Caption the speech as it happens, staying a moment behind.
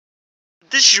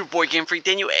This is your boy Game Freak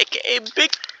Daniel, aka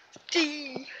Big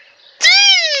D.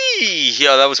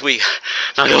 Yo, that was weak.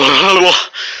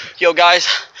 Yo, guys,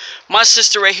 my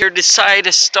sister right here decided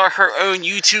to start her own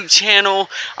YouTube channel.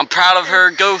 I'm proud of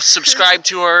her. Go subscribe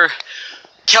to her.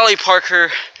 Kelly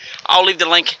Parker. I'll leave the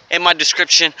link in my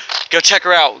description. Go check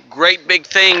her out. Great big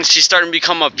things. She's starting to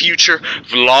become a future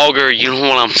vlogger. You know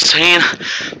what I'm saying?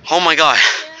 Oh my God.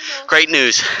 Great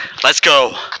news. Let's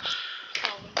go.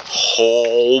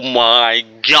 Oh my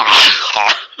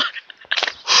God.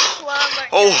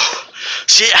 Oh,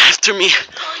 she after me.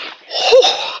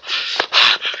 Oh.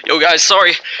 Yo guys,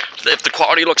 sorry if the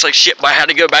quality looks like shit, but I had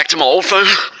to go back to my old phone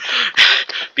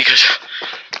because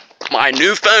my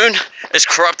new phone is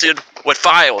corrupted with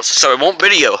files, so it won't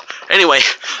video. Anyway,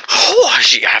 oh,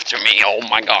 she after me. Oh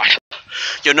my God.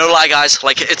 Yo, no lie, guys.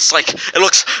 Like, it's like, it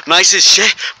looks nice as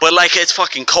shit, but like, it's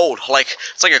fucking cold. Like,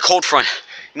 it's like a cold front.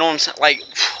 You know what I'm saying? Like,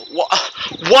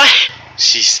 what?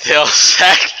 She's still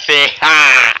sexy.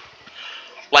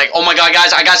 Like, oh my God,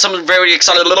 guys, I got something very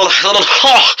exciting.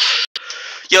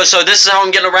 Yo, so this is how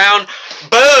I'm getting around.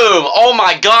 Boom! Oh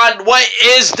my God, what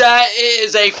is that? It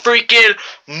is a freaking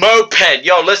moped.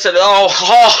 Yo, listen. Oh.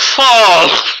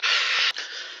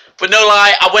 But no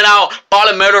lie, I went out,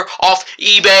 bought a motor off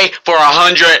eBay for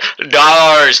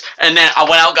 $100. And then I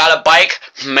went out, got a bike,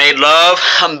 made love,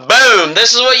 and boom,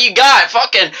 this is what you got.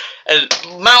 Fucking a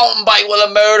mountain bike with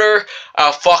a motor,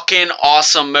 a fucking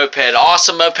awesome moped.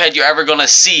 Awesome moped you're ever gonna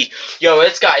see. Yo,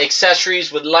 it's got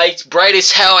accessories with lights, bright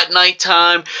as hell at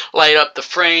nighttime, light up the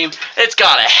frame. It's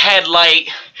got a headlight.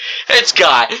 It's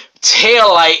got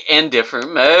tail light in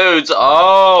different modes.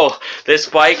 Oh, this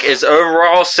bike is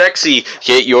overall sexy.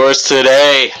 Get yours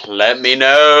today. Let me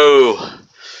know.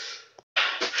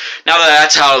 Now that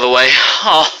that's out of the way.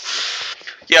 Oh.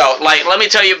 Yo, like, let me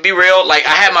tell you, be real. Like,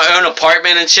 I had my own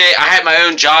apartment and shit. I had my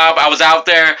own job. I was out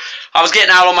there. I was getting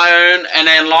out on my own. And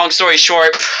then, long story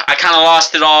short, I kind of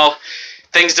lost it all.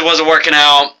 Things wasn't working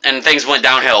out. And things went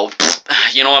downhill.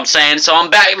 You know what I'm saying? So, I'm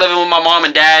back living with my mom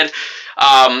and dad.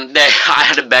 I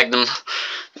had to beg them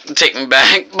to take me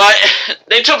back, but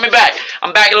they took me back.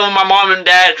 I'm back living with my mom and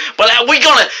dad, but we're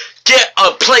gonna get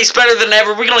a place better than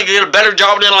ever. We're gonna get a better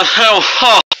job than hell.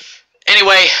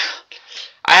 Anyway,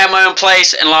 I had my own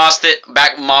place and lost it.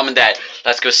 Back with mom and dad.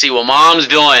 Let's go see what mom's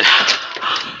doing.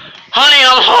 Honey,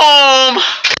 I'm home.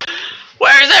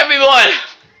 Where's everyone?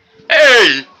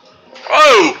 Hey.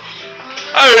 Oh.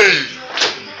 Hey.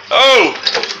 Oh.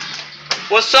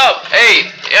 What's up?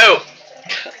 Hey. Yo.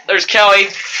 There's Kelly.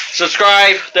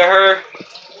 Subscribe to her.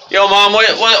 Yo, mom, what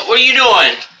are you doing? What are you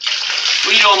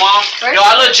doing, mom? Yo,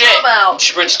 I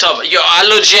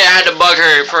legit had to bug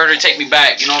her for her to take me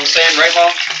back. You know what I'm saying, right,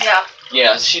 mom? Yeah.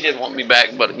 Yeah, she didn't want me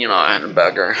back, but you know I had to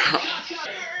bug her.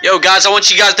 Yo, guys, I want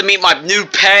you guys to meet my new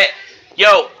pet.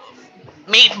 Yo,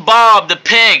 meet Bob the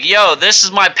pig. Yo, this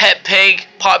is my pet pig,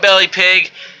 potbelly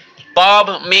pig.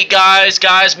 Bob, meet guys,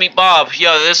 meet Bob.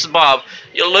 Yo, this is Bob.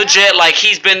 Yo, legit, like,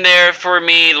 he's been there for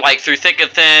me, like, through thick and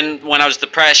thin, when I was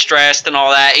depressed, stressed, and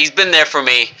all that. He's been there for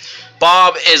me.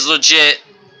 Bob is legit.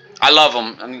 I love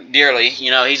him dearly.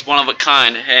 You know, he's one of a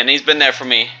kind, and he's been there for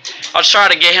me. I'll try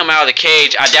to get him out of the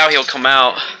cage. I doubt he'll come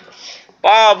out.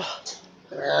 Bob.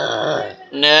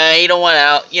 Nah, he don't want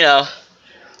out, you know.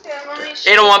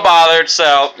 He don't want bothered,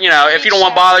 so, you know, if you don't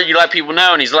want bothered, you let people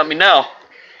know, and he's let me know.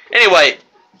 Anyway,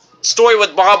 story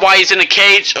with Bob while he's in the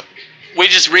cage. We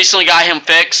just recently got him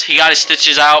fixed. He got his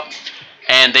stitches out,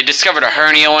 and they discovered a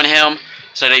hernia on him.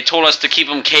 So they told us to keep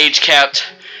him cage kept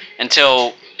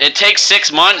until it takes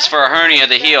 6 months for a hernia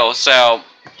to heal. So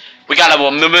we got a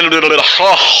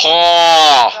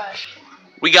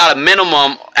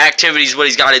minimum activities what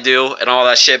he's got to do and all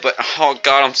that shit. But oh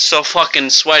God, I'm so fucking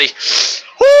sweaty.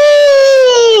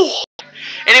 Woo!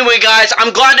 Anyway, guys,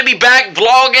 I'm glad to be back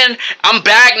vlogging. I'm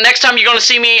back. Next time you're going to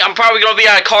see me, I'm probably going to be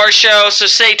at a car show, so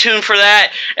stay tuned for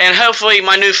that. And hopefully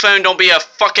my new phone don't be a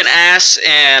fucking ass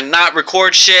and not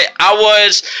record shit.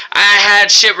 I had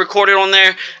shit recorded on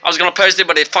there. I was going to post it,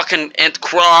 but it fucking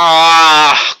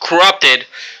corrupted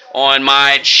on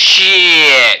my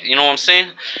shit. You know what I'm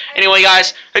saying? Anyway,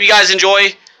 guys, hope you guys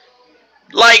enjoy.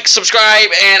 Like,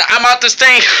 subscribe, and I'm out this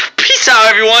thing. Peace out,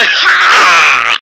 everyone.